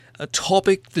a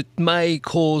topic that may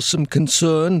cause some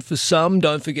concern for some.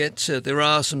 Don't forget, there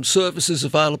are some services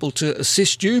available to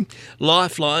assist you,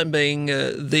 Lifeline being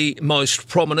the most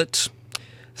prominent,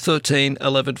 13,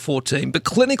 11, 14. But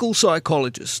clinical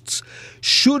psychologists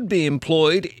should be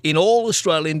employed in all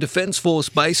Australian Defence Force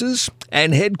bases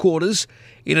and headquarters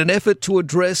in an effort to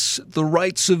address the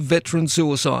rates of veteran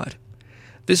suicide.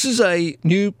 This is a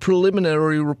new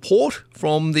preliminary report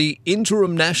from the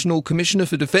Interim National Commissioner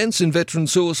for Defence and Veteran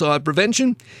Suicide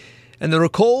Prevention, and there are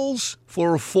calls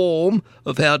for reform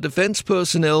of how defence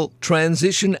personnel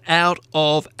transition out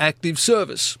of active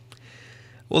service.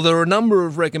 Well, there are a number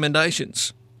of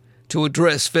recommendations to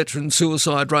address veteran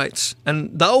suicide rates,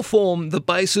 and they'll form the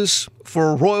basis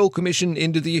for a Royal Commission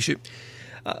into the issue.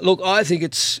 Look, I think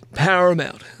it's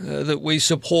paramount that we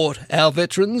support our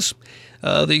veterans.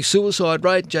 The suicide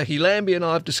rate, Jackie Lambie and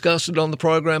I have discussed it on the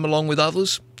program along with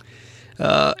others.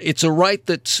 It's a rate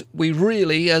that we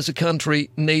really, as a country,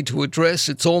 need to address.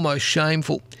 It's almost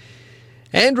shameful.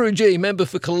 Andrew G., member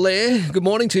for Calare. Good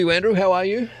morning to you, Andrew. How are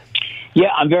you? Yeah,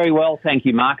 I'm very well, thank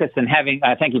you, Marcus, and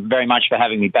thank you very much for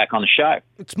having me back on the show.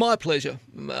 It's my pleasure.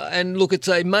 And look, it's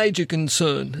a major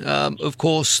concern, of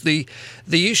course, the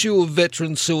issue of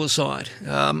veteran suicide.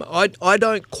 I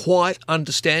don't quite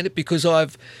understand it because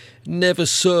I've never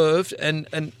served, and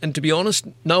to be honest,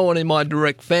 no one in my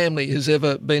direct family has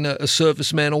ever been a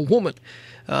serviceman or woman.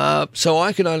 So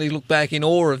I can only look back in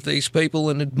awe of these people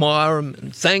and admire them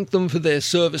and thank them for their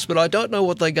service, but I don't know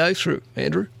what they go through,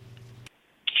 Andrew.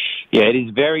 Yeah, it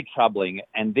is very troubling,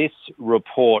 and this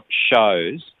report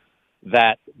shows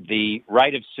that the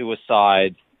rate of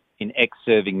suicide in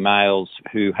ex-serving males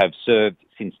who have served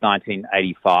since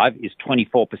 1985 is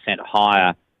 24%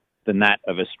 higher than that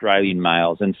of Australian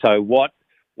males. And so what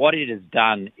it has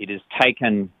done, it has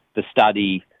taken the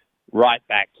study right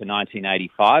back to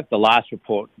 1985. The last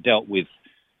report dealt with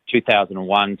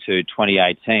 2001 to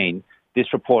 2018.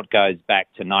 This report goes back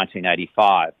to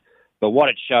 1985. But what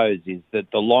it shows is that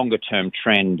the longer-term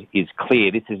trend is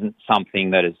clear. This isn't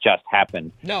something that has just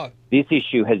happened. No. This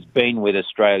issue has been with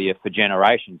Australia for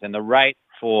generations, and the rate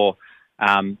for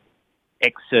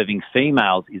ex-serving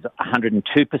females is 102%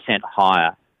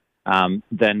 higher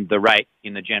than the rate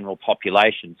in the general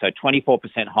population. So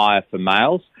 24% higher for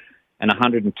males and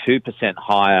 102%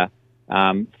 higher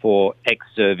for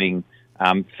ex-serving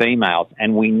females.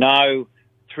 And we know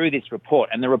through this report,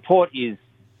 and the report is,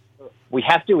 we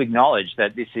have to acknowledge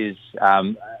that this is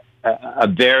a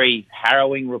very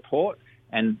harrowing report,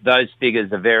 and those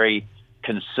figures are very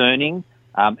concerning,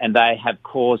 and they have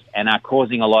caused and are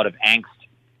causing a lot of angst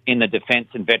in the defence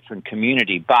and veteran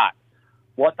community. But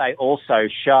what they also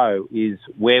show is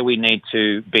where we need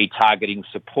to be targeting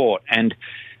support. And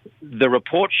the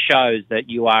report shows that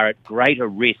you are at greater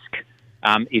risk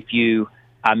if you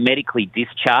are medically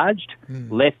discharged,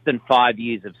 less than 5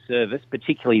 years of service,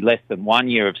 particularly less than 1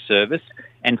 year of service.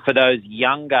 And for those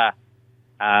younger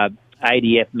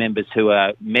ADF members who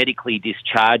are medically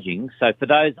discharging, so for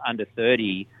those under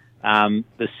 30,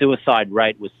 the suicide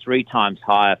rate was 3 times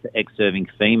higher for ex-serving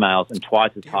females and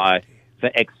twice as high for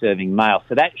ex-serving males.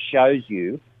 So that shows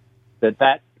you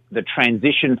that the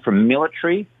transition from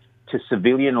military to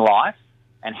civilian life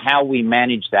and how we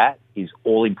manage that is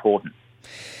all important.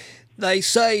 They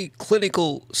say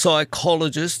clinical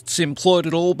psychologists employed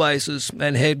at all bases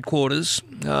and headquarters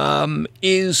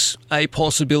is a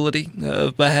possibility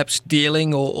of perhaps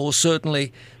dealing or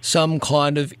certainly some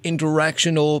kind of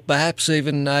interaction or perhaps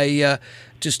even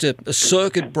just a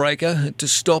circuit breaker to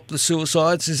stop the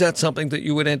suicides. Is that something that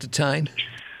you would entertain?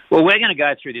 Well, we're going to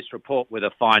go through this report with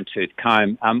a fine-tooth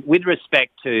comb. With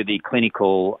respect to the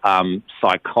clinical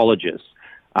psychologists,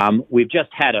 we've just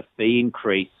had a fee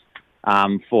increase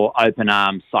for open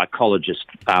arms psychologist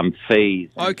fees.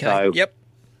 Okay. So, yep.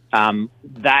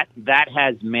 That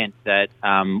has meant that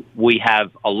we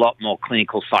have a lot more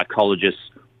clinical psychologists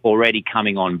already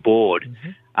coming on board,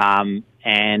 and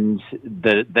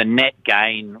the net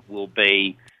gain will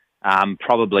be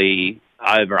probably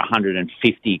over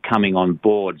 150 coming on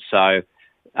board. So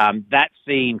that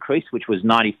fee increase, which was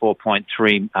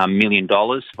 $94.3 million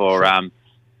for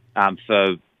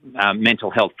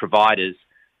mental health providers,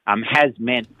 has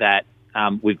meant that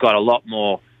we've got a lot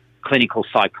more clinical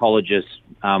psychologists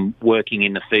working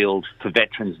in the field for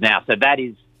veterans now. So that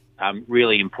is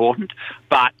really important.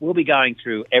 But we'll be going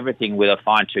through everything with a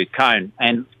fine-tooth comb.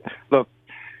 And look,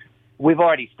 we've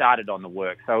already started on the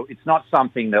work, so it's not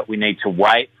something that we need to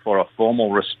wait for a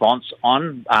formal response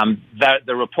on.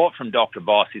 The report from Dr.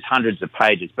 Voss is hundreds of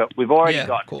pages, but we've already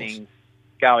got things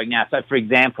going now. So, for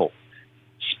example,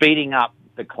 speeding up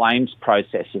the claims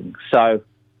processing. So,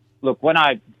 look, when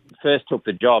I first took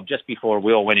the job, just before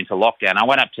we all went into lockdown, I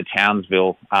went up to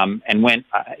Townsville and went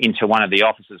into one of the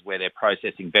offices where they're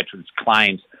processing veterans'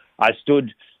 claims. I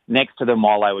stood next to them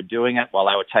while they were doing it, while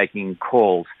they were taking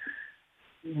calls.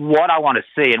 What I want to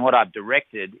see and what I've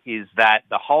directed is that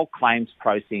the whole claims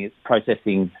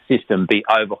processing system be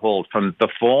overhauled, from the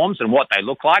forms and what they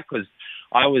look like, because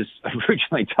I was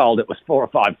originally told it was 4 or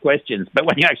 5 questions, but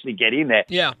when you actually get in there,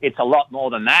 it's a lot more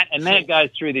than that. And then it goes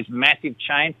through this massive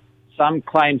chain. Some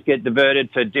claims get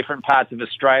diverted to different parts of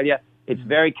Australia. It's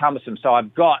very cumbersome. So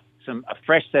I've got a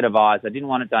fresh set of eyes. I didn't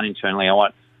want it done internally. I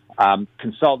want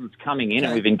consultants coming in,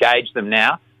 and we've engaged them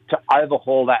now to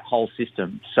overhaul that whole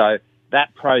system. So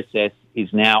that process is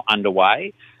now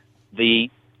underway.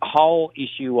 The whole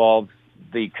issue of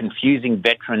the confusing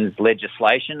veterans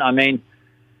legislation, I mean,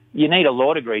 you need a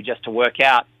law degree just to work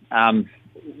out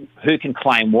who can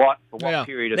claim what for what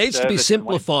period of service. It needs to be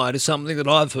simplified is something that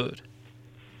I've heard.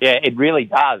 Yeah, it really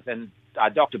does. And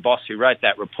Dr. Boss, who wrote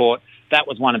that report, that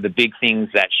was one of the big things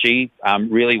that she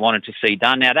really wanted to see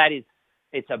done. Now,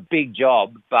 it's a big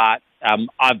job, but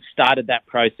I've started that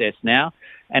process now.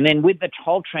 And then with the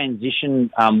whole transition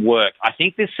work, I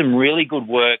think there's some really good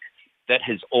work that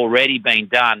has already been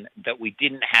done that we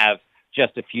didn't have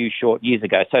just a few short years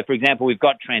ago. So, for example, we've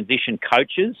got transition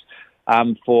coaches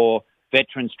for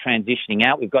veterans transitioning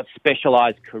out. We've got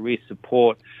specialised career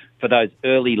support for those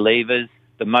early leavers,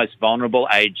 the most vulnerable,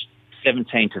 aged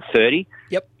 17 to 30.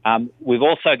 Yep. We've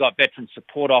also got veteran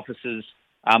support officers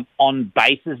on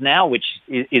bases now, which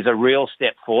is a real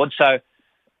step forward. So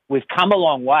we've come a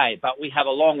long way, but we have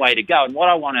a long way to go. And what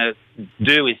I want to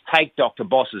do is take Dr.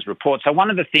 Boss's report. So one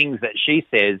of the things that she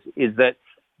says is that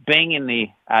being in the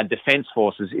Defence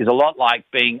Forces is a lot like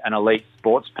being an elite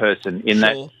sports person, in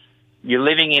that you're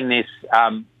living in this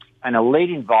an elite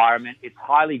environment. It's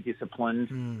highly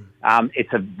disciplined. It's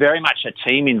very much a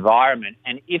team environment.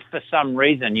 And if for some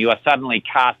reason you are suddenly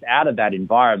cast out of that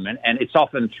environment, and it's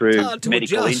often through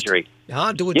medical injury.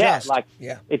 Hard to adjust.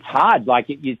 It's hard. Like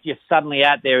you're suddenly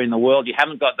out there in the world. You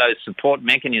haven't got those support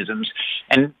mechanisms.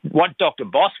 And what Dr.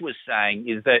 Boss was saying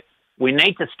is that we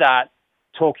need to start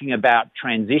talking about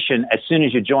transition as soon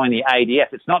as you join the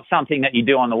ADF. It's not something that you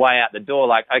do on the way out the door,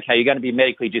 like, okay, you're going to be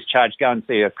medically discharged, go and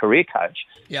see a career coach.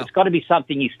 It's got to be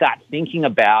something you start thinking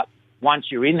about once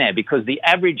you're in there, because the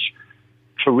average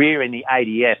career in the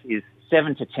ADF is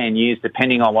 7 to 10 years,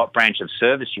 depending on what branch of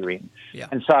service you're in.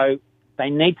 And so they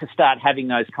need to start having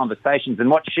those conversations. And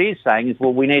what she's saying is,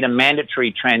 well, we need a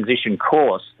mandatory transition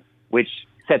course which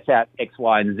sets out X,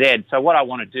 Y, and Z. So what I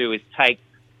want to do is take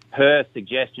her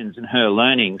suggestions and her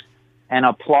learnings and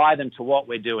apply them to what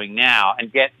we're doing now, and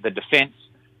get the defence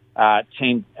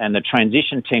team and the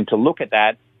transition team to look at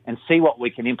that and see what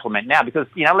we can implement now. Because,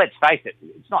 let's face it,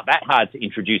 it's not that hard to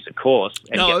introduce a course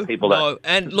and get people to... No,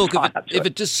 and look, if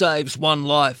it just saves one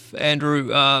life, Andrew,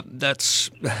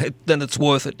 then it's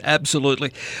worth it,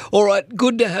 absolutely. All right,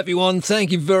 good to have you on.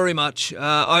 Thank you very much.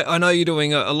 I know you're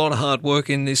doing a lot of hard work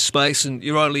in this space, and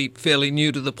you're only fairly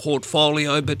new to the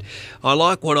portfolio, but I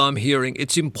like what I'm hearing.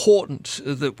 It's important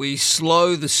that we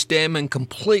slow the stem and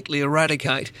completely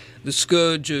eradicate the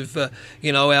scourge of,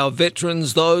 our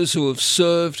veterans, those who have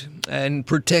served and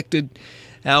protected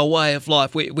our way of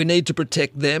life. We need to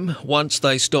protect them once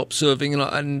they stop serving,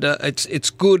 and it's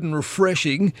good and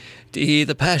refreshing to hear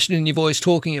the passion in your voice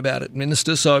talking about it,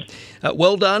 Minister. So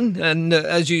well done, and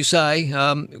as you say,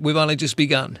 we've only just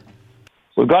begun.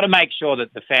 We've got to make sure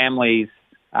that the families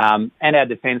and our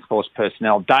Defence Force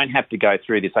personnel don't have to go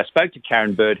through this. I spoke to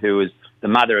Karen Bird, who was the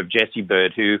mother of Jesse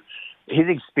Bird, who his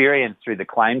experience through the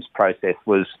claims process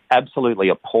was absolutely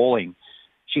appalling.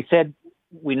 She said,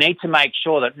 we need to make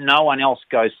sure that no one else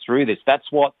goes through this. That's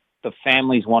what the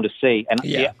families want to see. And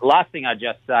the last thing I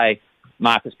just say,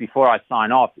 Marcus, before I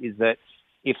sign off, is that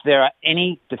if there are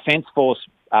any Defence Force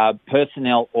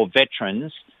personnel or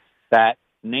veterans that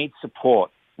need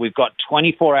support, we've got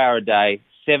 24-hour-a-day,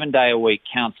 7-day-a-week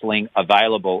counselling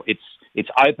available. It's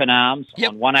open arms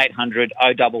on 1800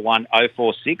 011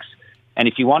 046. And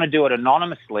if you want to do it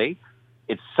anonymously,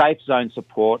 it's Safe Zone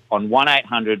support on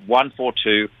 1800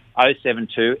 142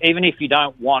 072. Even if you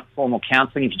don't want formal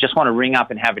counselling, if you just want to ring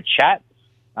up and have a chat,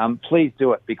 please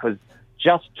do it, because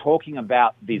just talking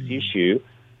about this issue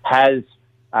has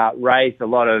raised a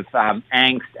lot of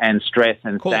angst and stress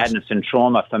and sadness and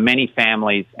trauma for many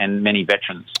families and many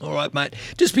veterans. All right, mate.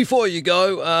 Just before you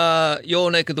go, your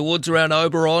neck of the woods around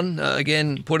Oberon,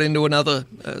 again, put into another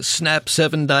snap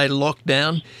 7-day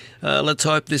lockdown. Let's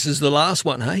hope this is the last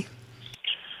one, hey?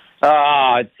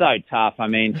 Oh, it's so tough. I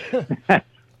mean...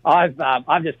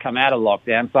 I've just come out of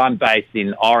lockdown, so I'm based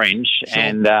in Orange,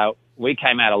 and we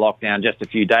came out of lockdown just a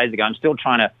few days ago. I'm still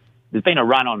trying to there's been a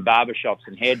run on barbershops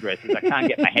and hairdressers. I can't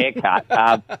get my hair cut.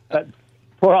 But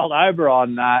poor old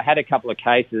Oberon had a couple of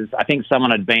cases. I think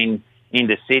someone had been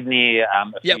into Sydney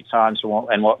a few times,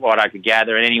 and what I could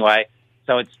gather. And anyway,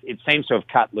 so it seems to have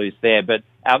cut loose there. But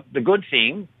the good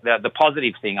thing, the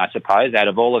positive thing, I suppose, out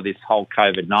of all of this whole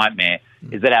COVID nightmare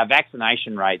is that our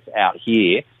vaccination rates out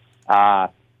here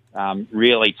are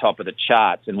really top of the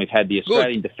charts. And we've had the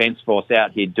Australian Defence Force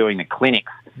out here doing the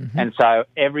clinics. Mm-hmm. And so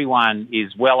everyone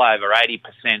is well over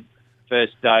 80%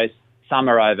 first dose. Some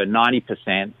are over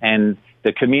 90%. And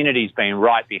the community's been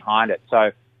right behind it.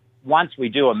 So once we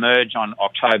do emerge on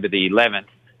October the 11th,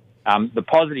 the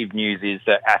positive news is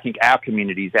that I think our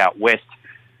communities out west,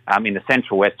 in the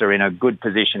Central West, are in a good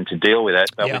position to deal with it.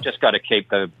 But we've just got to keep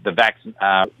the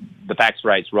vax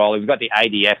rates rolling. We've got the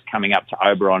ADF coming up to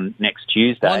Oberon next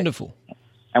Tuesday. Wonderful.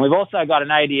 And we've also got an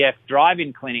ADF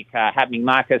drive-in clinic happening,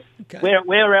 Marcus. Okay.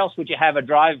 Where else would you have a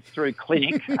drive-through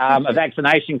clinic, a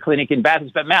vaccination clinic in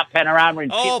Bathurst, but Mount Panorama in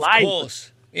Pitt Lane? Of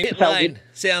course. Pitt Lane.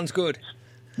 Sounds good.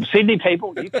 Sydney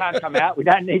people, you can't come out. We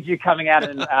don't need you coming out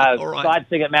and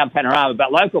sightseeing at Mount Panorama,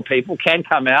 but local people can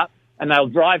come out and they'll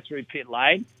drive through Pitt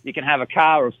Lane. You can have a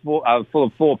car full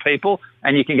of 4 people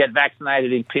and you can get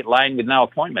vaccinated in Pitt Lane with no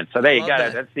appointment. So there you go.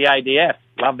 That's the ADF.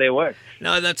 Love their work.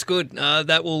 No, that's good.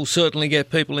 That will certainly get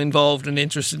people involved and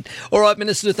interested. All right,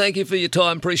 Minister, thank you for your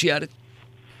time. Appreciate it.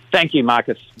 Thank you,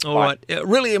 Marcus. All right.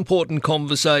 Really important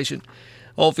conversation.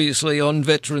 Obviously on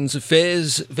Veterans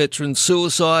Affairs, veteran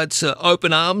suicides,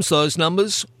 open arms, those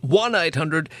numbers,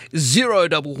 1800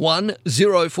 011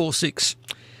 046.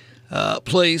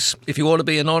 Please, if you want to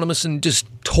be anonymous and just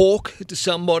talk to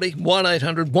somebody,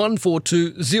 1800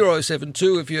 142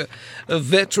 072 if you're a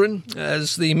veteran.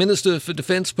 As the Minister for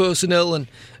Defence Personnel and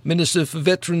Minister for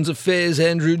Veterans Affairs,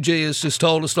 Andrew Gee, has just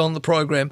told us on the program,